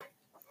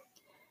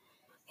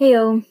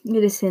Heyo,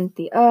 it is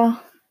Cynthia,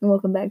 and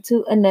welcome back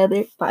to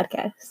another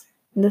podcast.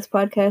 In this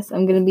podcast,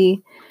 I'm going to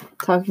be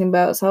talking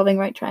about solving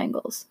right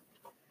triangles.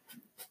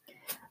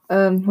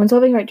 When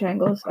solving right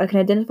triangles, I can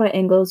identify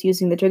angles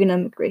using the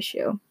trigonometric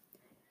ratio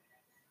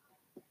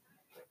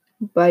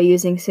by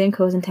using sin,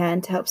 cos, and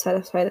tan to help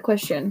satisfy the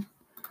question.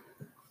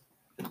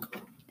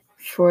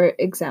 For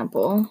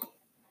example,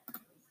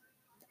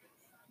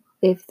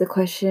 if the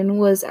question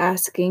was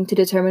asking to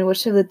determine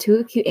which of the two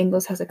acute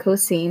angles has a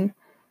cosine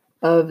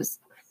of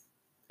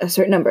a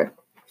certain number,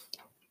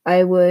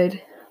 I would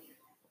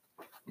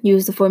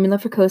use the formula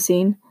for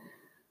cosine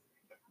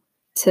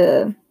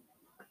to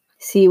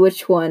see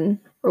which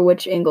one or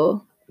which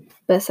angle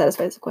best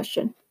satisfies the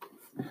question.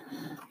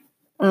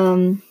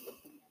 The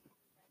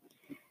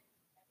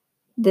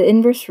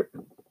inverse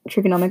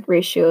trigonometric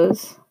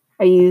ratios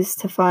are used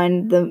to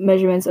find the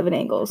measurements of an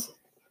angles,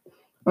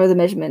 or the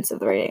measurements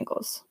of the right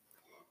angles.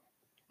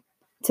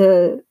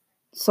 To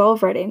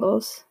solve right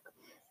angles,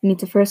 you need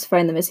to first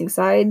find the missing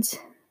sides,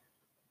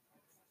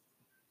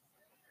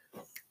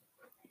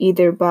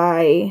 either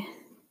by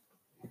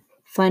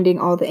finding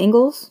all the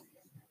angles,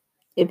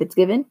 if it's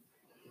given,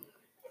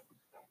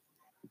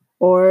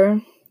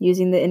 or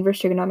using the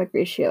inverse trigonometric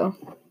ratio.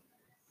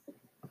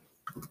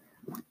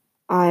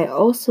 I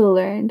also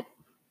learned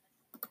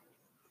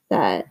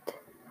that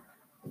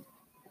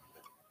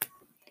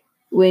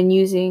when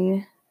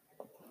using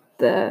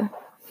the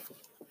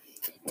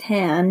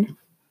tan,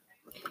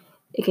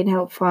 it can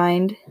help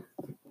find,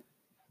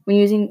 when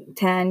using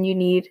tan, you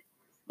need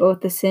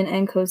both the sin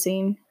and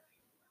cosine,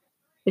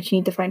 which you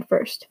need to find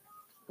first.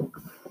 And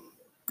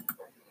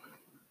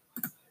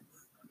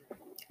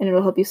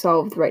it'll help you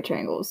solve the right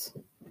triangles.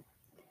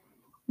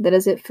 That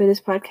is it for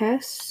this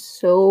podcast,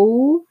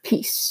 so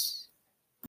peace.